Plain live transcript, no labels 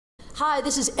Hi,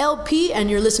 this is LP, and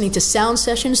you're listening to Sound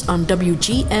Sessions on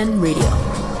WGN Radio.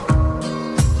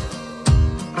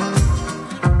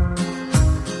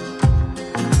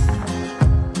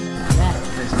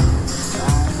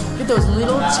 Get those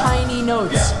little tiny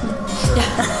notes.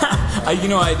 You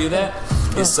know why I do that?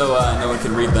 Is so no one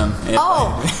can read them.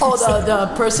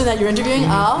 The person that you're interviewing?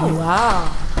 Oh,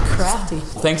 wow. Crafty.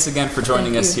 Thanks again for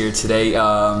joining us here today.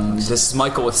 This is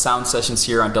Michael with Sound Sessions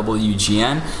here on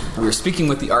WGN. We're speaking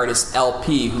with the artist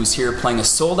LP, who's here playing a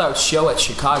sold-out show at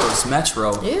Chicago's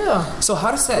Metro. Yeah. So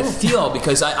how does that feel?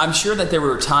 Because I'm sure that there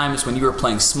were times when you were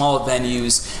playing small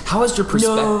venues. How has your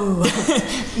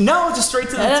perspective... No, just straight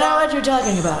to the top. I don't know what you're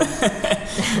talking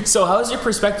about. So how has your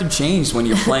perspective changed when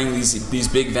you're playing these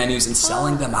big venues and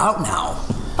selling them out now?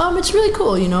 It's really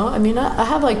cool, you know. I mean, I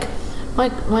have like...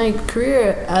 My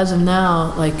career as of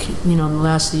now, like, you know, in the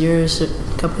last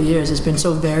couple of years, has been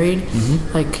so varied,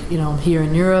 like, you know, here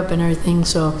in Europe and everything,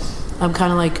 so I'm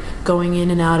kind of like going in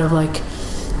and out of like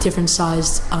different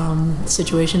sized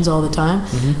situations all the time,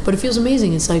 but it feels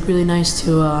amazing. It's like really nice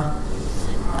to,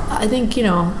 I think, you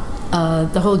know,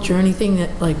 the whole journey thing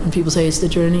that, like, when people say it's the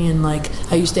journey, and like,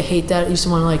 I used to hate that. I used to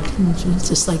want to like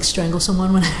just like strangle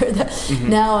someone when I heard that.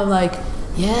 Now I'm like,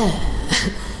 yeah,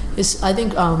 I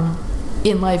think,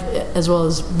 in life as well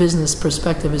as business,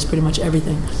 perspective is pretty much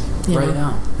everything. Right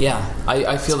now, yeah.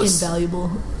 I feel it's invaluable,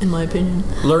 in my opinion.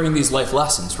 Learning these life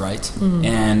lessons, right?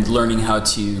 And learning how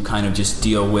to kind of just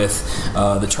deal with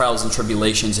the trials and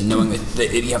tribulations, and knowing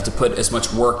that you have to put as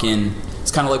much work in. It's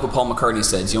kind of like what Paul McCartney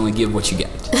says: you only give what you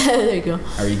get. There you go.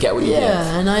 Or you get what you give.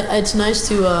 Yeah, and it's nice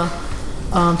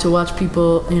to watch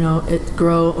people, you know, it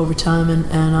grow over time,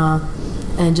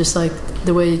 and just like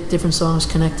the way different songs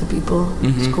connect to people.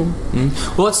 It's cool.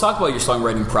 Well, let's talk about your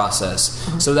songwriting process.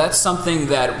 So that's something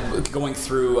that, going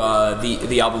through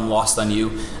the album Lost on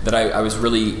You, that I was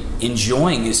really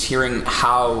enjoying, is hearing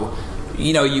how,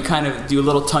 you know, you kind of do a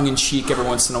little tongue-in-cheek every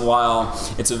once in a while.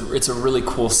 It's a really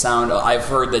cool sound. I've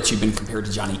heard that you've been compared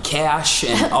to Johnny Cash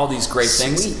and all these great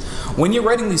things. When you're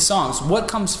writing these songs, what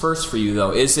comes first for you,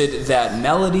 though? Is it that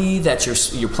melody that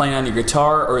you're playing on your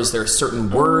guitar, or is there certain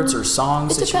words or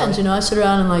songs? It depends. You know, I sit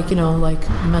around and like, you know, like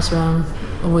mess around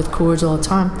with chords all the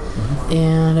time,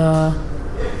 and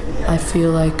I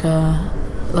feel like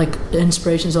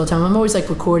inspirations all the time. I'm always like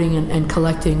recording and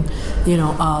collecting, you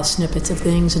know, snippets of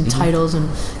things and titles and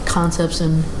concepts,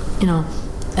 and you know,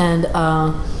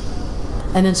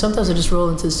 and then sometimes I just roll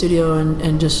into the studio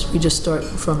and we just start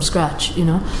from scratch, you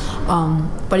know.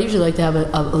 But I usually like to have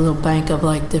a little bank of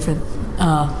like different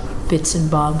bits and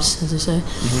bobs, as I say.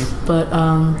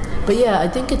 But yeah, I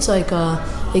think it's like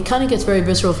it kind of gets very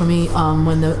visceral for me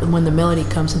when the melody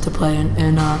comes into play,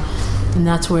 and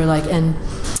that's where like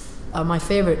my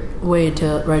favorite way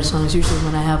to write a song is usually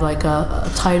when I have like a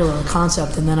title or a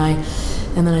concept, and then I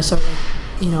start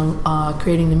like, you know,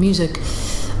 creating the music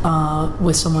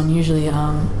with someone. Usually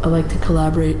I like to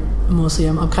collaborate mostly.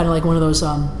 I'm kind of like one of those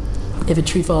if a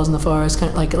tree falls in the forest, kind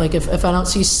of like if I don't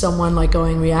see someone like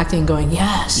reacting going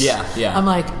yes, yeah, I'm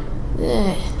like,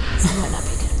 that might not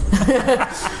be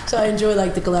good. So I enjoy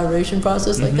like the collaboration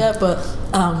process like that. But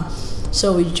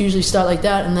so we usually start like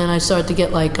that, and then I start to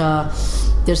get like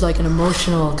there's like an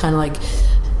emotional kind of like,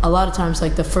 a lot of times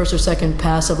like the first or second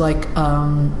pass of like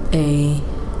a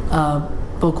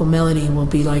vocal melody will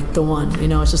be like the one, you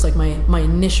know. It's just like my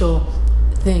initial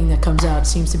thing that comes out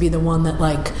seems to be the one that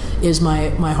like is my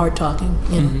heart talking,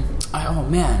 you know. Oh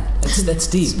man, that's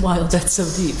deep. It's wild. That's so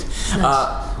deep. Nice.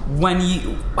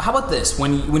 How about this?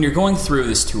 When you're going through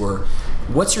this tour,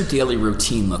 what's your daily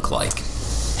routine look like?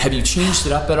 Have you changed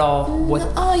it up at all?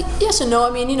 Yes and no.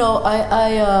 I mean, you know,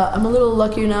 I'm a little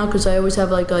luckier now because I always have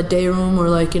like a day room, or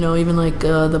like, you know, even like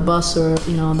the bus, or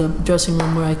you know, the dressing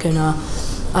room where I can.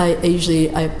 I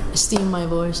usually steam my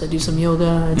voice. I do some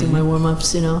yoga. I do my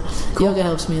warm-ups. You know, yoga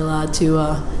helps me a lot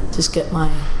to just get my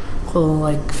whole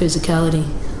like physicality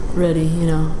ready. You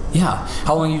know. Yeah.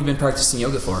 How long have you been practicing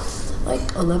yoga for?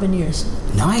 Like 11 years.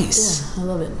 Nice. Yeah, I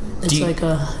love it. It's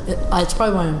it's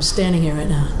probably why I'm standing here right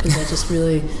now, because it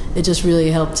just really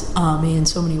helped me in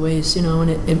so many ways, you know. And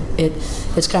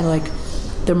it's kind of like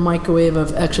the microwave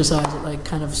of exercise. It like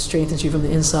kind of strengthens you from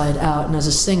the inside out. And as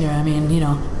a singer, I mean, you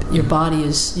know, your body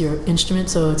is your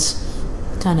instrument, so it's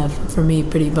kind of, for me,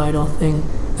 pretty vital thing.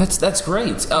 That's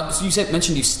great. So you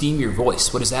mentioned you steam your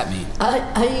voice. What does that mean?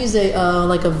 I use a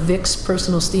like a Vicks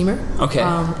personal steamer. Okay.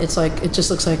 It's like, it just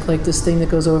looks like this thing that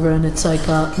goes over, and it's like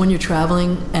when you're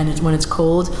traveling and when it's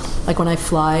cold, like when I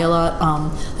fly a lot,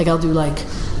 like I'll do like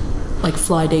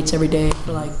fly dates every day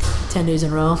for like 10 days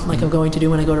in a row, like I'm going to do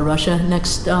when I go to Russia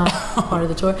next part of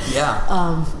the tour.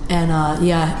 Yeah.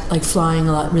 Like flying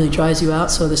a lot really dries you out.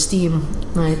 So the steam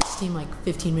like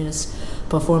 15 minutes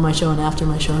before my show and after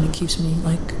my show, and it keeps me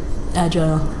like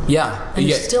agile. Yeah. And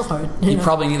it's still hard. You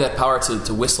probably need that power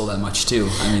to whistle that much too.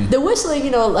 I mean, the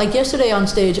whistling, like yesterday on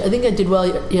stage, I think I did well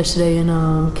yesterday in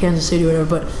Kansas City or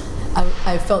whatever, but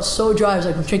I felt so dry. I was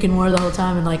like, I'm drinking water the whole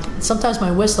time, and like sometimes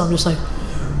my whistle, I'm just like,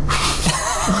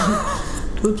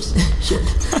 oops, shit.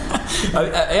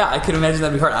 I could imagine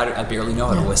that'd be hard. I barely know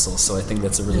how to whistle, so I think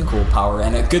that's a really cool power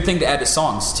and a good thing to add to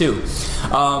songs too.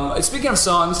 Speaking of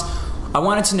songs, I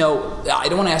wanted to know, I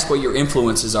don't want to ask what your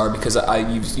influences are because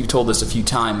you've told us a few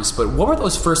times, but what were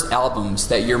those first albums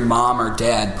that your mom or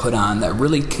dad put on that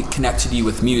really connected you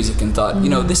with music and thought,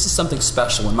 this is something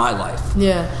special in my life?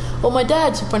 Yeah. Well, my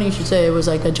dad's, funny you should say, was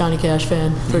like a Johnny Cash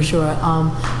fan for sure.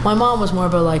 My mom was more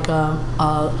of a like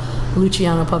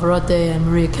Luciano Pavarotti and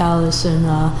Maria Callas and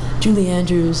Julie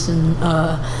Andrews and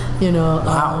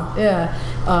Wow.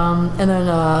 And then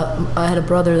I had a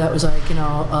brother that was like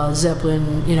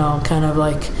Zeppelin, kind of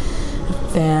like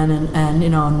fan and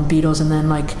Beatles, and then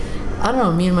like I don't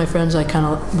know, me and my friends like kind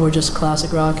of were just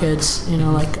classic rock heads,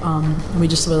 like we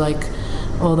just were like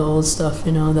all the old stuff,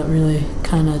 that really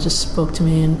kind of just spoke to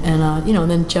me, and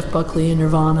then Jeff Buckley and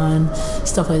Nirvana and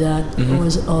stuff like that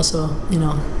was also,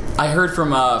 I heard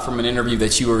from an interview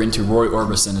that you were into Roy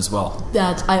Orbison as well.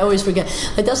 That I always forget.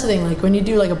 Like that's the thing. Like when you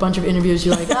do like a bunch of interviews,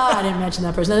 you're like, I didn't mention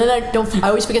that person, and then I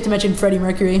always forget to mention Freddie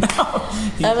Mercury.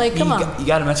 I'm like, come on, you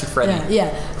got to mention Freddie.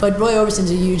 Yeah. But Roy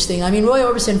Orbison's a huge thing. I mean, Roy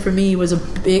Orbison for me is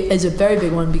a very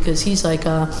big one because he's like,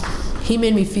 he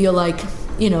made me feel like,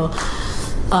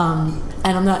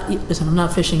 and I'm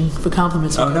not fishing for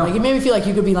compliments. Oh, no. Like it made me feel like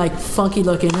you could be like funky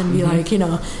looking and be like,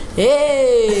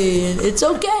 hey, it's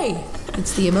okay.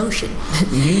 It's the emotion.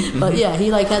 But yeah,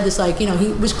 he like had this like, he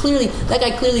was clearly, that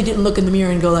guy clearly didn't look in the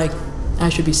mirror and go like, I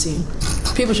should be seen.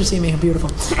 People should see me, I'm beautiful,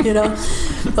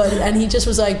 and he just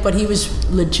was like, but he was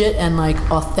legit and like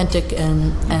authentic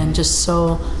and just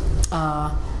so,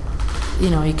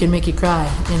 he can make you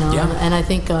cry, Yeah. And I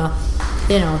think,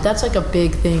 that's like a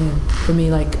big thing for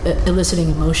me, like eliciting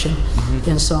emotion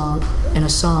in a song,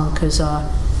 because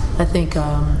I think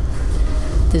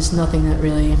there's nothing that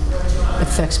really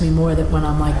affects me more than when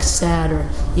I'm like sad or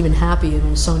even happy. I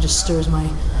mean, a song just stirs my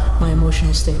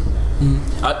emotional state.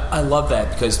 I love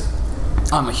that because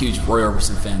I'm a huge Roy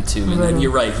Orbison fan too, and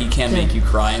you're right, he can make you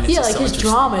cry, and it's just like so his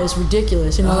drama is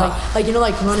ridiculous,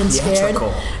 like Running Scared,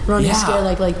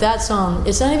 like that song.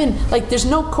 It's not even like there's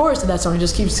no chorus to that song. It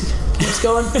just keeps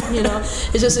going.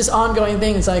 It's just this ongoing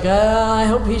thing. It's like I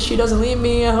hope she doesn't leave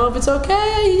me. I hope it's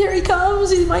okay. Here he comes.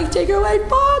 He might take her away.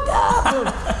 Fuck.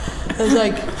 It's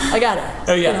like I got it.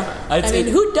 Oh yeah. I mean,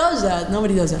 who does that?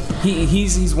 Nobody does that.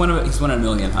 He's one of a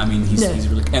million. I mean, he's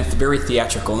really and very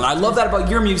theatrical, and I love that about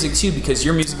your music too because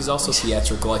your music is also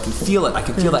theatrical. I can feel it. I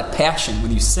can feel that passion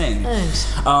when you sing. Thanks.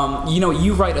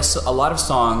 You write a lot of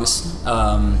songs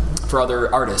for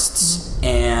other artists,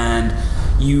 and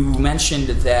you mentioned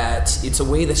that it's a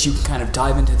way that you can kind of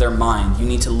dive into their mind. You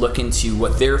need to look into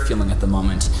what they're feeling at the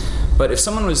moment. But if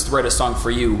someone was to write a song for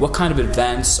you, what kind of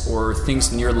events or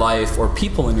things in your life or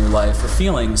people in your life or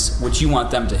feelings would you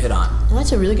want them to hit on? Well,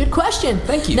 that's a really good question.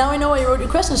 Thank you. Now I know why you wrote your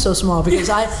question so small, because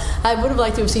I would have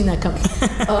liked to have seen that coming.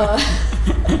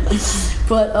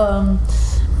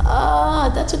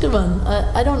 That's a good one.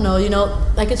 I don't know.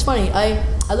 Like it's funny.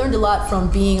 I learned a lot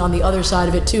from being on the other side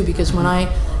of it too, because when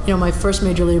my first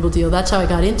major label deal, that's how I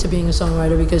got into being a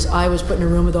songwriter, because I was put in a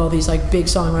room with all these like big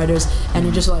songwriters, and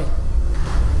you're just like,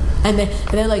 and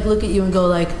they like look at you and go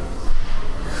like,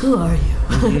 who are you?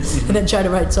 And then try to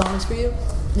write songs for you,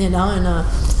 and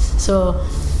so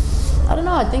I don't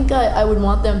know. I think I would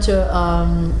want them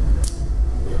to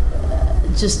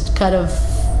just kind of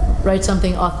write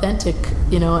something authentic,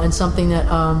 and something that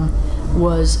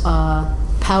was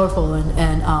powerful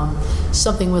and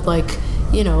something with like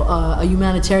a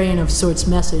humanitarian of sorts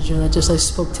message, that just like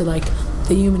spoke to like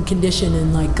the human condition,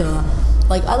 and like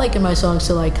I like in my songs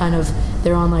to like kind of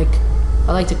they're on like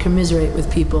I like to commiserate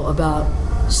with people about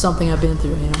something I've been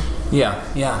through, Yeah.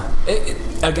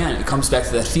 It comes back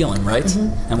to that feeling, right?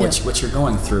 And what you're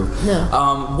going through.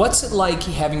 Yeah. What's it like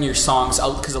having your songs?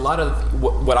 Because a lot of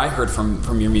what I heard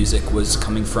from your music was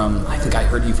coming from. I think I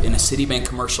heard you in a Citibank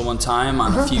commercial one time,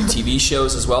 on a few TV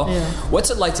shows as well. Yeah. What's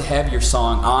it like to have your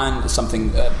song on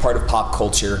something part of pop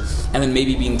culture, and then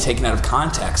maybe being taken out of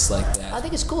context like that? I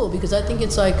think it's cool because I think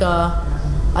it's like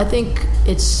I think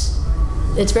it's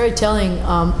very telling,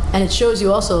 and it shows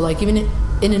you also like even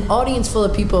in an audience full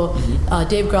of people,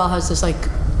 Dave Grohl has this like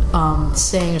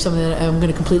saying or something that I'm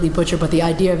going to completely butcher, but the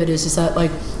idea of it is that,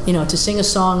 like, you know, to sing a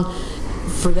song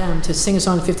for them, to sing a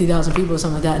song to 50,000 people or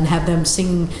something like that, and have them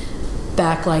sing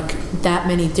back like that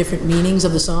many different meanings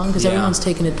of the song, because everyone's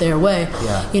taking it their way.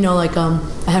 You know, like I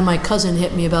had my cousin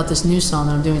hit me about this new song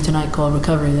that I'm doing tonight called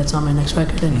Recovery, that's on my next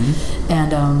record,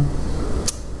 and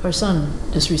her son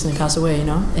just recently passed away, you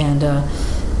know, and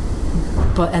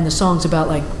the song's about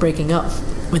like breaking up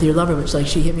with your lover, which, like,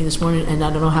 she hit me this morning, and I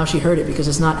don't know how she heard it because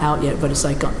it's not out yet, but it's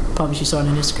like probably she saw it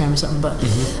on Instagram or something,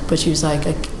 but she was like,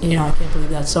 you know, I can't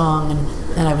believe that song,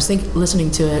 and I was listening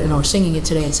to it or singing it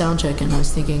today at soundcheck, and I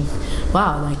was thinking,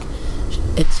 wow, like,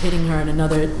 it's hitting her in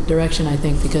another direction, I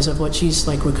think, because of what she's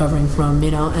like recovering from,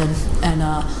 you know,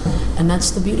 and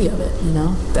that's the beauty of it, you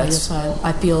know. That's why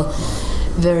I feel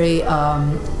very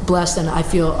blessed, and I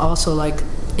feel also like,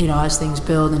 you know, as things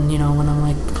build, and, you know, when I'm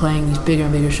like playing these bigger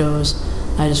and bigger shows,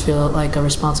 I just feel like a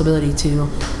responsibility to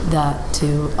that,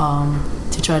 to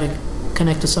try to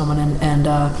connect with someone and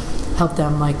help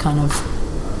them, like, kind of,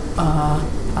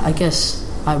 I guess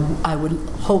I would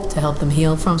hope to help them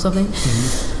heal from something,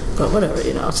 but whatever,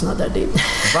 you know, it's not that deep.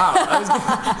 Wow.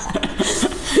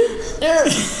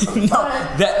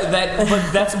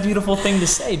 But that's a beautiful thing to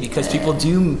say, because people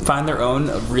do find their own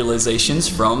realizations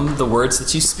from the words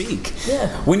that you speak. Yeah.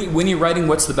 When you're writing,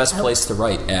 what's the best place to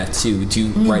write at? Do you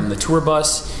write in the tour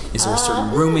bus? Is there a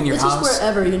certain room in your house? It's just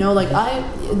wherever, you know. Like,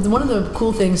 one of the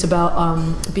cool things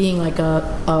about being like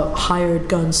a hired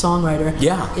gun songwriter,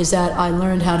 is that I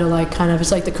learned how to, like, kind of,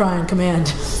 it's like the cry on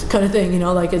command kind of thing, you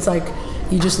know. Like, it's like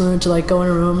you just learn to, like, go in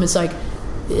a room. It's like,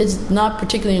 it's not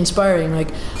particularly inspiring.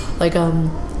 Like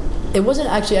it wasn't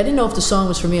actually, I didn't know if the song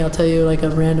was for me. I'll tell you, like, a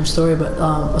random story, but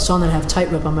a song that I have,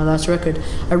 Tightrope, on my last record,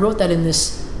 I wrote that in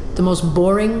the most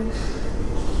boring,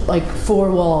 like, 4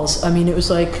 walls. I mean, it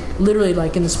was like literally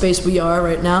like in the space we are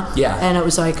right now. And it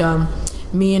was like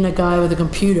me and a guy with a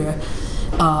computer,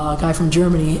 a guy from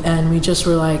Germany, and we just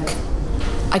were like,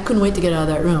 I couldn't wait to get out of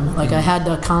that room. Like, I had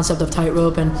the concept of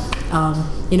Tightrope, and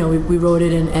you know, we wrote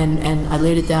it, and I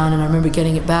laid it down, and I remember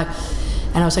getting it back,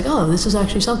 and I was like, oh, this is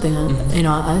actually something. You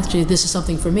know, actually, this is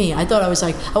something for me. I thought I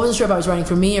wasn't sure if I was writing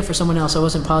for me or for someone else. I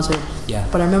wasn't positive.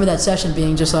 But I remember that session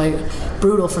being just like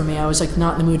brutal for me. I was like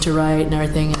not in the mood to write and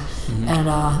everything. And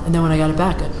then when I got it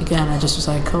back again, I just was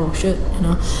like, oh shit, you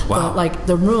know. But like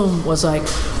the room was like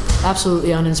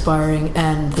absolutely uninspiring,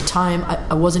 and the time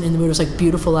I wasn't in the mood. It was like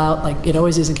beautiful out, like it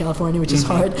always is in California, which is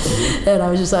hard. And I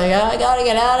was just like, I gotta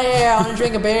get out of here. I want to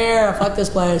drink a beer. Fuck this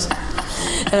place.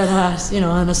 And you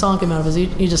know, and a song came out of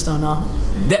it. You just don't know.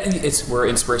 It's where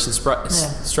inspiration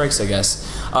strikes, I guess.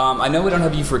 I know we don't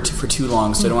have you for too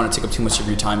long, so I don't want to take up too much of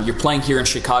your time. You're playing here in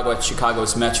Chicago at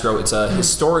Chicago's Metro. It's a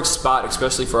historic spot,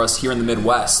 especially for us here in the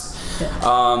Midwest. Do you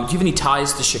have any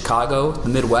ties to Chicago, the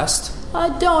Midwest?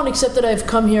 I don't, except that I've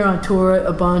come here on tour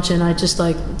a bunch, and I just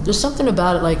like, there's something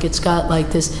about it, like it's got like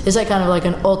this, it's like kind of like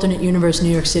an alternate universe New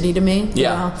York City to me. You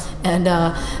know? And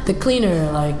the cleaner,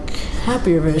 like,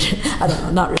 happier version, I don't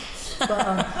know, not really.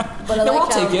 But I like we'll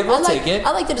take it.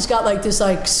 I like that it's got like this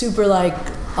like super like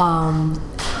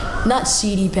not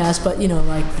seedy past, but you know,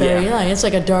 like very it's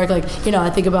like a dark, like, you know, I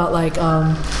think about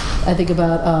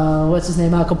what's his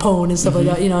name, Al Capone and stuff like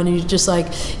that, you know, and you just like,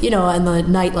 you know, and the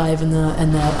nightlife and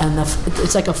the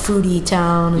it's like a foodie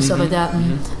town and stuff like that,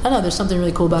 and I don't know, there's something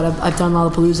really cool about it. I've done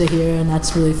Lollapalooza here, and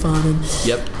that's really fun, and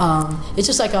it's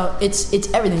just like it's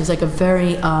everything. It's like a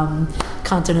very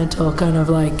continental kind of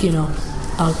like, you know,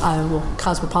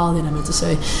 cosmopolitan, I meant to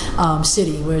say,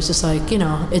 city, where it's just like, you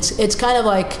know, it's kind of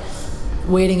like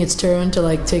waiting its turn to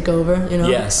like take over, you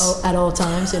know, at all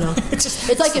times, you know.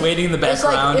 It's like waiting in the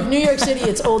background. It's like if New York City,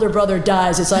 its older brother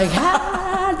dies, it's like,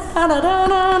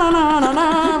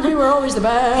 we were always the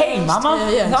best. Hey, mama,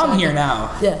 exactly. I'm here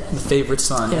now. The favorite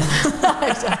son.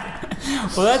 Exactly.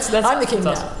 Well, that's I'm the king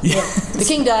now. The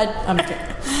king died. I'm the king.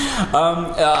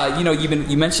 You know,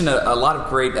 you mentioned a lot of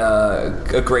great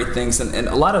things, and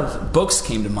a lot of books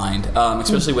came to mind,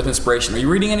 especially with inspiration. Are you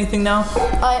reading anything now?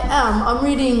 I am. I'm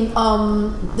reading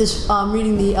I'm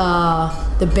reading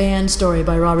the Band story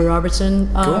by Robbie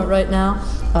Robertson right now.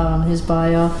 His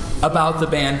bio about the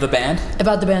band.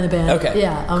 About the band. Okay.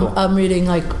 Yeah. Cool. I'm reading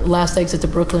like Last Exit to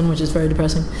Brooklyn, which is very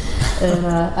depressing, and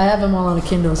I have them all on a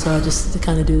Kindle, so I just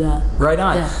kind of do that. Right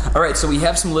on. Yeah. All right. So we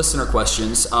have some listener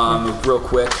questions. Real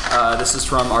quick. This is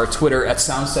from our Twitter at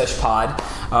SoundSeshPod.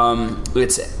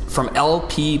 It's from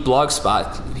LP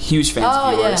Blogspot. Huge fans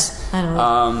of yours. Yeah.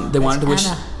 I know. They wanted to wish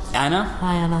Anna.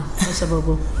 Hi, Anna. What's up,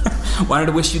 boo? Wanted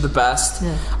to wish you the best.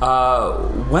 Yeah.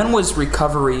 When was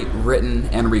Recovery written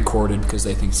and recorded? Because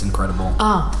they think it's incredible.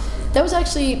 That was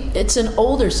actually, it's an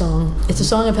older song. It's a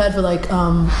song I've had for like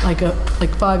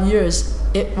 5 years.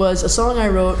 it was a song I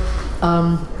wrote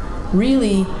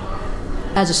really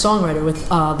as a songwriter with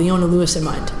Leona Lewis in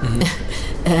mind.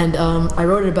 And I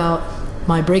wrote it about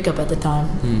my breakup at the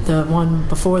time, the one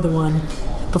before the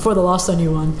Lost on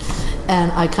You one.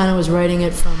 And I kind of was writing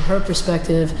it from her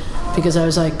perspective because I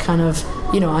was like kind of,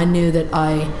 I knew that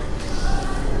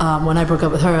when I broke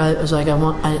up with her, I was like,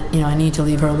 I need to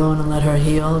leave her alone and let her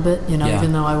heal a bit,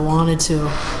 even though I wanted to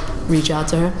reach out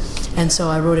to her. And so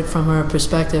I wrote it from her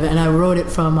perspective, and I wrote it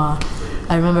from, I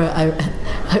remember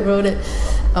I wrote it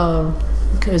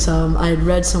because I had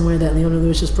read somewhere that Leona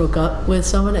Lewis just broke up with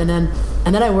someone, and then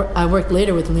I worked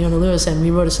later with Leona Lewis, and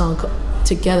we wrote a song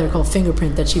together called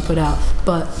Fingerprint that she put out.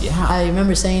 But I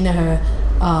remember saying to her,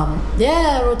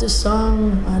 I wrote this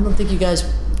song, I don't think you guys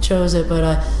chose it, but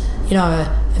I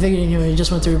figured you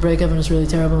just went through a breakup and it was really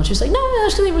terrible. And she's like, no,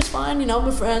 actually it was fine,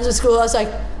 we're friends at school. I was like,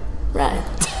 right,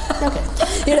 okay.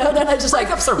 Then I just like,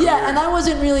 and I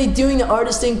wasn't really doing the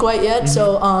artist thing quite yet,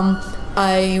 so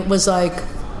I was like,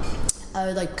 I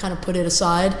would like kind of put it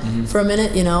aside for a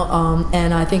minute,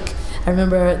 and I think I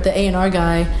remember the A&R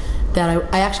guy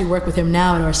that I actually work with him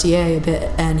now at RCA a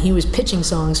bit, and he was pitching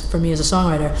songs for me as a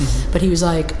songwriter, but he was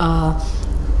like,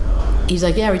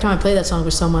 yeah, every time I play that song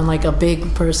with someone, like a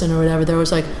big person or whatever, there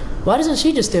was like, why doesn't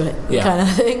she just do it? Kind of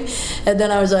thing. And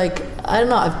then I was like, I don't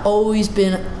know, I've always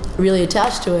been really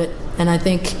attached to it, and I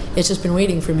think it's just been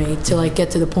waiting for me to like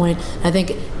get to the point. I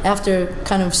think after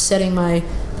kind of setting my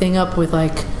thing up with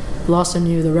like Lost on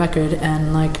You, the record,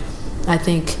 and like I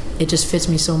think it just fits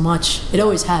me so much. It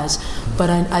always has, but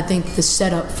I think the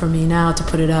setup for me now to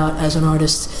put it out as an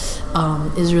artist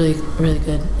is really, really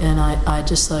good, and I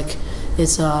just like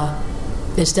it's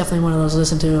definitely one of those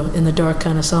listen to in the dark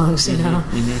kind of songs, Yeah.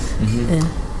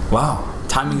 Wow,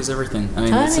 timing is everything. I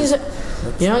mean,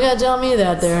 you don't gotta tell me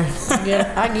that there.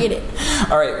 I get it.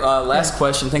 All right, last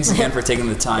question. Thanks again for taking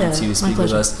the time to speak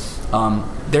with us.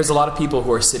 There's a lot of people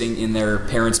who are sitting in their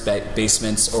parents'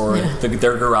 basements or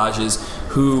their garages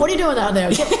who... What are you doing out there?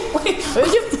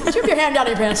 Keep your hand down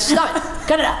in your pants. Stop it.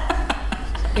 Cut it out.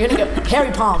 You're going to go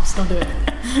hairy palms. Don't do it.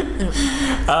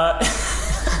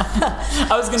 I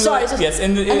was going to... Sorry. Yes, I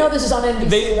know this is on NBC.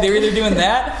 They're either doing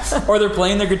that or they're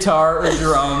playing their guitar or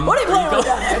drum. What are you playing down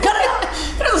there? Cut it out.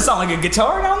 It doesn't sound like a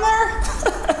guitar down there.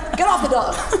 Get off the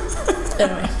dog.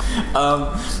 Anyway.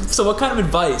 So what kind of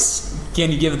advice can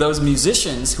you give those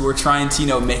musicians who are trying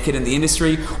to, make it in the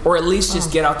industry, or at least just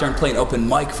get out there and play an open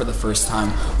mic for the first time?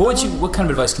 What kind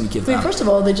of advice can you give them? First of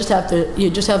all, you just have to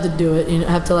do it. You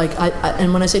have to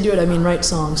and when I say do it, I mean write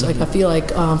songs. Like I feel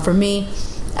like for me,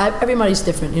 everybody's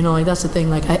different. That's the thing.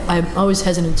 Like I'm always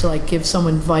hesitant to give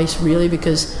someone advice really,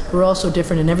 because we're all so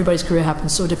different and everybody's career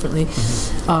happens so differently.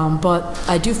 But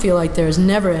I do feel like there's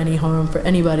never any harm for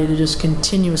anybody to just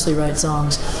continuously write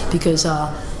songs, because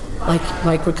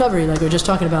like recovery, like we were just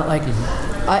talking about,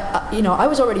 I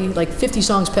was already 50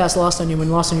 songs past Lost on You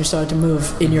when Lost on You started to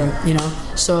move in Europe,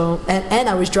 so and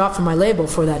I was dropped from my label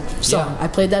for that song. I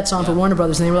played that song for Warner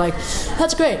Brothers and they were like,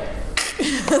 that's great.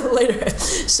 Later,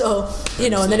 so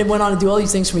and then it went on to do all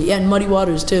these things for me, and Muddy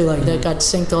Waters too, that got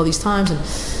synced all these times, and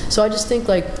so I just think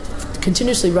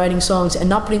continuously writing songs and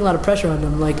not putting a lot of pressure on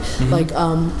them. I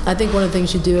think one of the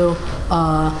things you do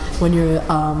when you're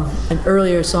an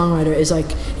earlier songwriter is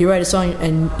you write a song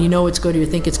and you know it's good or you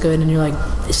think it's good and you're like,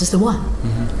 this is the one.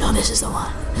 No, this is the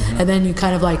one. And then you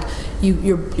kind of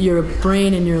your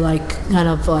brain and your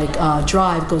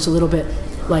drive goes a little bit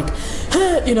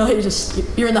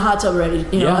you're in the hot tub already,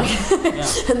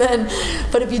 and then,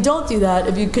 but if you don't do that,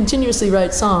 if you continuously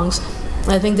write songs,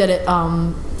 I think that it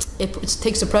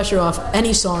takes the pressure off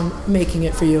any song making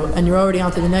it for you, and you're already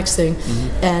on to the next thing.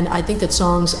 And I think that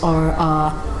songs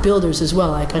are builders as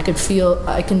well. I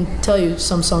can tell you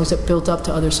some songs that built up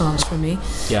to other songs for me.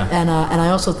 And I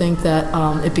also think that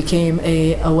it became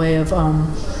a way of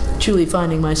truly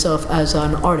finding myself as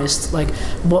an artist,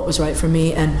 what was right for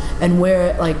me and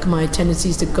where my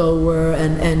tendencies to go were,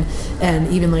 and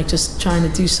even just trying to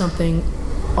do something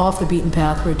off the beaten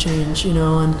path for a change,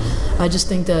 and I just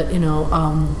think that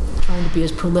trying to be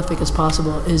as prolific as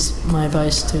possible is my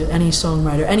advice to any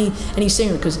songwriter, any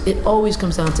singer, because it always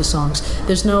comes down to songs.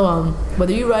 There's no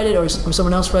whether you write it or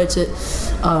someone else writes it,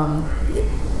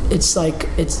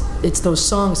 it's those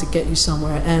songs that get you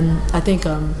somewhere. And I think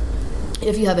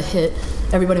if you have a hit,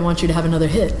 everybody wants you to have another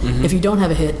hit. If you don't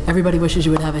have a hit, everybody wishes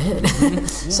you would have a hit.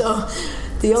 So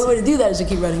the only way to do that is to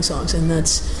keep writing songs, and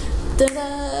that's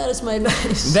my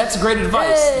advice. That's great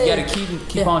advice. Yay. You got to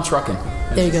keep on trucking.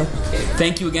 There you go.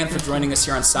 Thank you again for joining us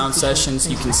here on Sound Sessions.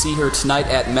 You can see her tonight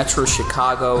at Metro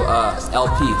Chicago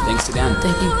LP. Thanks again.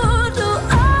 Thank you.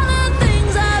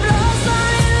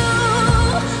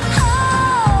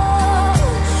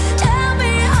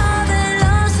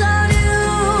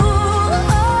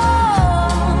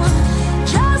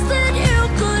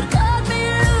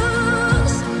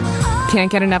 Can't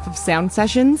get enough of Sound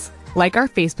Sessions? Like our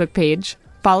Facebook page,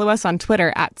 follow us on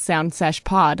Twitter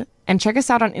 @SoundSeshPod, and check us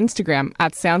out on Instagram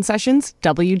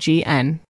 @SoundSessionsWGN.